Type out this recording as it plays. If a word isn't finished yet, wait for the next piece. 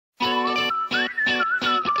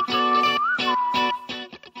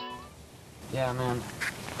Yeah, man,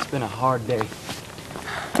 it's been a hard day.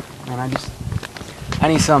 Man, I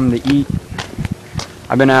need something to eat.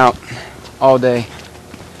 I've been out all day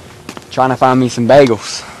trying to find me some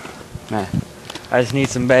bagels. Man, I just need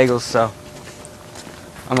some bagels, so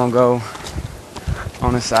I'm gonna go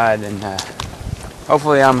on the side and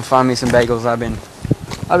hopefully I'm gonna find me some bagels. I've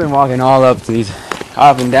been walking all up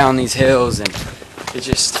and down these hills, and it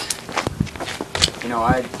just,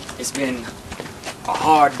 it's been a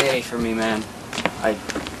hard day for me, man.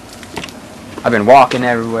 I've been walking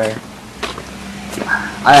everywhere.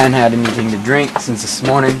 I hadn't had anything to drink since this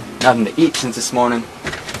morning, nothing to eat since this morning.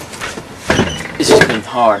 It's just been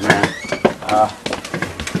hard, man.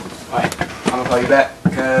 Alright, I'm gonna call you back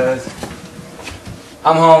because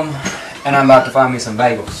I'm home and I'm about to find me some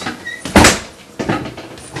bagels.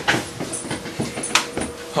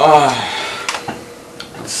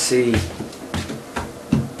 Let's see.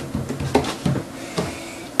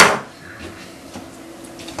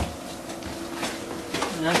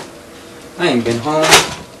 I ain't been home.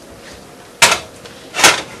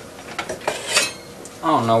 I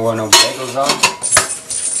don't know where no bagels are.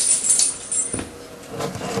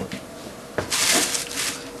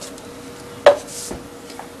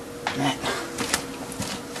 Man,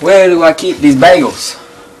 where do I keep these bagels?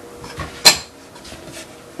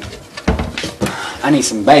 I need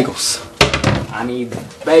some bagels. I need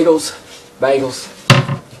bagels.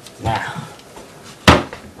 Now.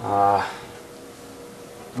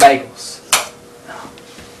 Bagels. Oh,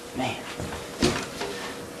 man.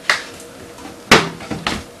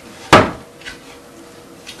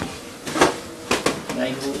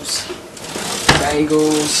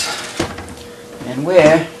 Bagels. And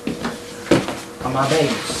where are my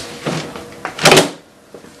bagels?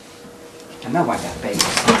 I know I got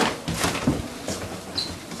bagels.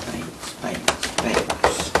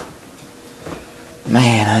 Bagels.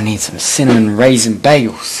 Man, I need some cinnamon raisin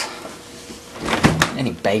bagels.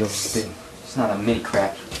 Any bagels, dude. It's not a mini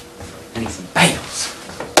crap. I need some bagels.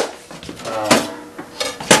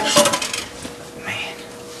 Man.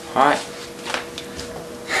 Alright.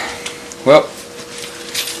 Well,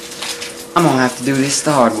 I'm gonna have to do this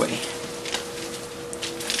the hard way.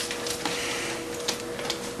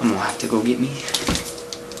 I'm gonna have to go get me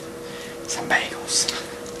some bagels.